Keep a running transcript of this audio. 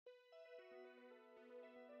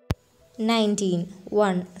19.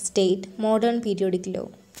 1. State modern periodic law.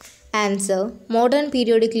 Answer. Modern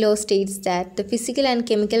periodic law states that the physical and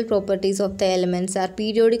chemical properties of the elements are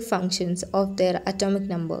periodic functions of their atomic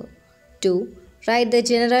number. 2. Write the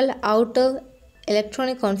general outer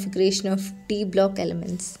electronic configuration of d block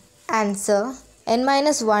elements. Answer.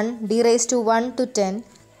 n-1 d raised to 1 to 10,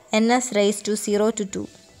 ns raised to 0 to 2.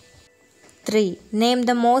 3. Name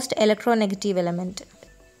the most electronegative element.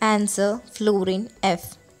 Answer. Fluorine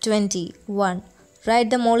F. 21. Write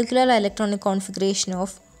the molecular electronic configuration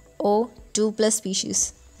of O2 plus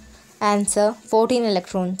species. Answer. 14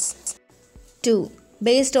 electrons. 2.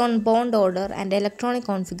 Based on bond order and electronic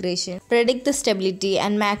configuration, predict the stability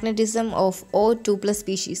and magnetism of O2 plus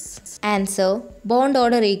species. Answer. Bond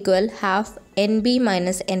order equal half Nb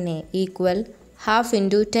minus Na equal half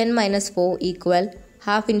into 10 minus 4 equal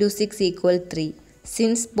half into 6 equal 3.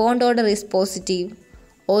 Since bond order is positive,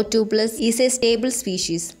 O2 plus is a stable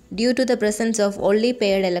species. Due to the presence of only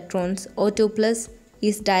paired electrons, O2 plus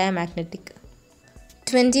is diamagnetic.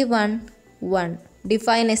 21. 1.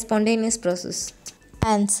 Define a spontaneous process.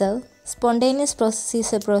 Answer. Spontaneous process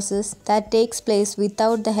is a process that takes place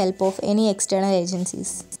without the help of any external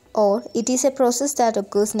agencies. Or it is a process that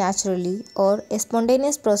occurs naturally, or a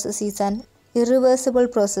spontaneous process is an irreversible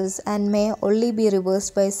process and may only be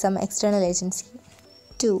reversed by some external agency.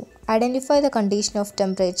 2. Identify the condition of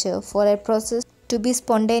temperature for a process to be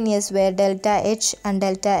spontaneous where delta H and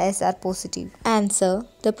delta S are positive. Answer.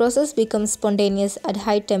 The process becomes spontaneous at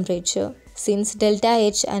high temperature. Since delta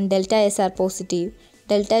H and delta S are positive,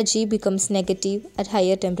 delta G becomes negative at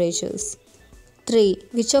higher temperatures. 3.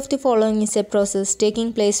 Which of the following is a process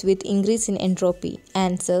taking place with increase in entropy?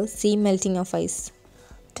 Answer. C. Melting of ice.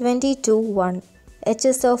 22. 1.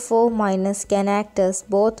 HSO4 minus can act as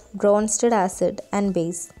both Bronsted acid and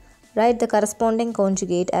base. Write the corresponding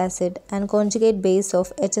conjugate acid and conjugate base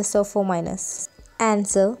of HSO4 minus.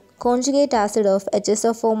 Answer. Conjugate acid of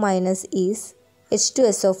HSO4 minus is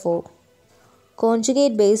H2SO4.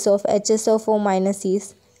 Conjugate base of HSO4 minus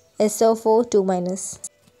is SO4 2 minus.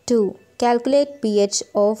 2. Calculate pH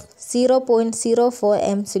of 0.04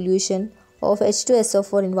 m solution of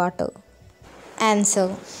H2SO4 in water.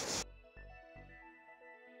 Answer.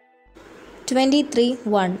 23.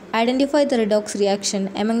 1. Identify the redox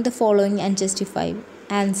reaction among the following and justify.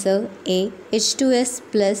 Answer. A. H2S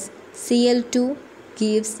plus Cl2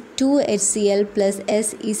 gives 2HCl plus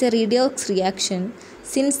S is a redox reaction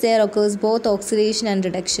since there occurs both oxidation and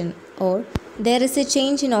reduction, or there is a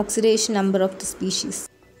change in oxidation number of the species.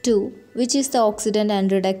 2. Which is the oxidant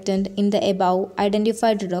and reductant in the above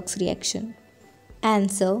identified redox reaction?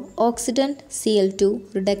 Answer. Oxidant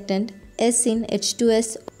Cl2, reductant S in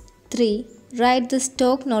H2S. 3. Write the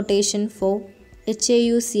Stokes notation for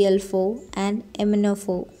HAuCl4 and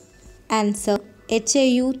MnO4. Answer.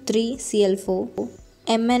 HAu3Cl4,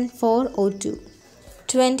 Mn4O2.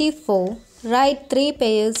 24. Write 3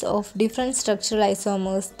 pairs of different structural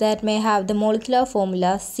isomers that may have the molecular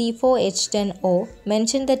formula C4H10O.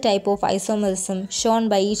 Mention the type of isomerism shown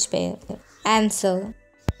by each pair. Answer.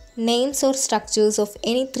 Names or structures of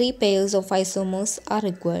any 3 pairs of isomers are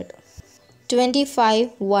required. 25.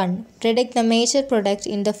 1. Predict the major product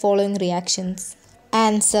in the following reactions.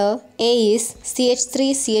 Answer. A is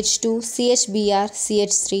CH3CH2 CHBr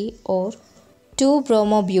CH3 or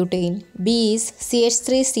 2-bromobutane. B is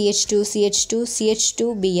CH3CH2 CH2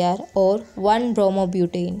 CH2Br or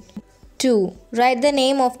 1-bromobutane. 2. Write the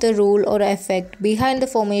name of the rule or effect behind the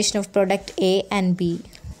formation of product A and B.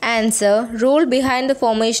 Answer. Rule behind the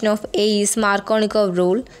formation of A is Markovnikov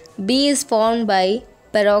rule. B is formed by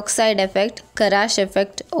peroxide effect, Karash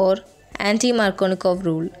effect or anti-Markovnikov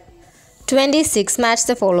rule. 26. Match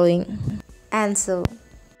the following. Answer.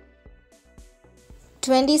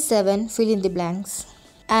 27. Fill in the blanks.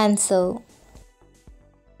 Answer.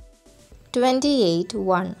 28.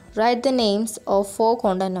 1. Write the names of 4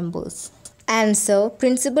 quantum numbers. Answer.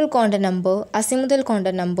 Principal quantum number, azimuthal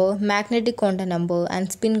quantum number, magnetic quantum number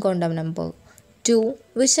and spin quantum number. 2.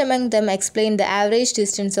 Which among them explain the average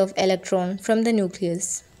distance of electron from the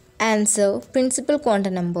nucleus? Answer. Principal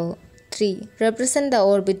quantum number. 3. Represent the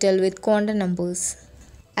orbital with quantum numbers.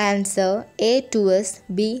 Answer. A 2s,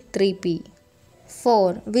 B 3p.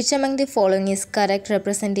 4. Which among the following is correct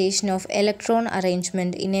representation of electron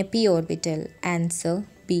arrangement in a p orbital? Answer.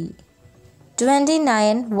 B.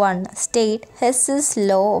 29. 1. State Hess's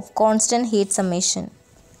law of constant heat summation.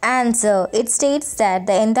 Answer. It states that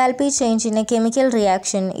the enthalpy change in a chemical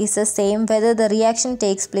reaction is the same whether the reaction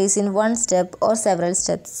takes place in one step or several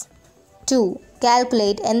steps. 2.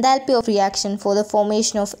 Calculate enthalpy of reaction for the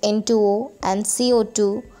formation of N2O and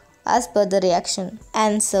CO2 as per the reaction.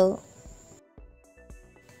 Answer.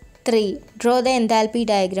 3. Draw the enthalpy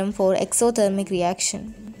diagram for exothermic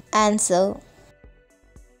reaction. Answer.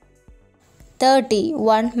 30.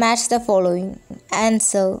 1. Match the following.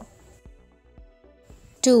 Answer.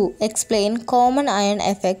 2. Explain common ion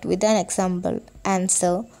effect with an example.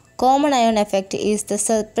 Answer. Common ion effect is the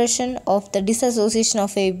suppression of the dissociation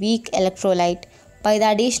of a weak electrolyte by the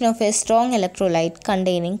addition of a strong electrolyte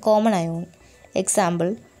containing common ion.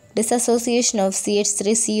 Example. Dissociation of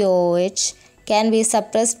CH3COOH can be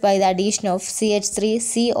suppressed by the addition of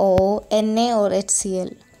CH3COO, Na or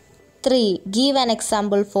HCl. 3. Give an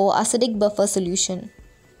example for acidic buffer solution.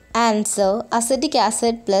 Answer. Acetic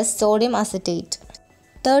acid plus sodium acetate.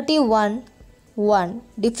 31. 1.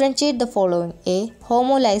 Differentiate the following. A.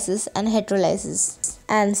 Homolysis and heterolysis.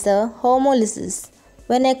 Answer. Homolysis.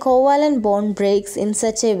 When a covalent bond breaks in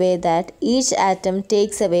such a way that each atom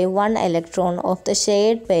takes away one electron of the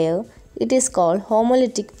shared pair, it is called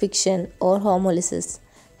homolytic fission or homolysis.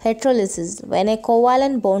 Heterolysis. When a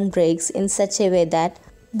covalent bond breaks in such a way that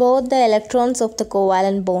both the electrons of the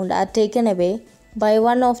covalent bond are taken away by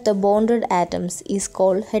one of the bonded atoms is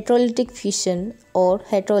called heterolytic fission or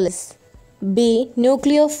heterolysis. B.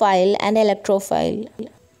 Nucleophile and electrophile.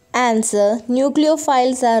 Answer.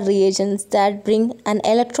 Nucleophiles are reagents that bring an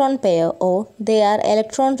electron pair or they are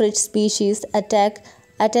electron-rich species attack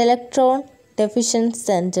at electron deficient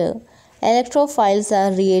center. Electrophiles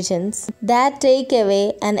are reagents that take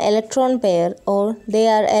away an electron pair or they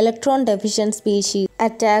are electron deficient species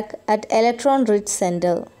attack at electron-rich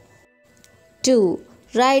center. 2.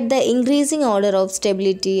 Write the increasing order of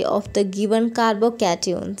stability of the given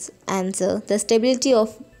carbocations. Answer. The stability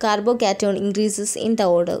of carbocation increases in the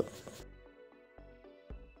order.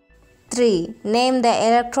 3. Name the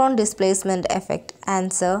electron displacement effect.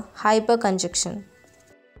 Answer. Hyperconjunction.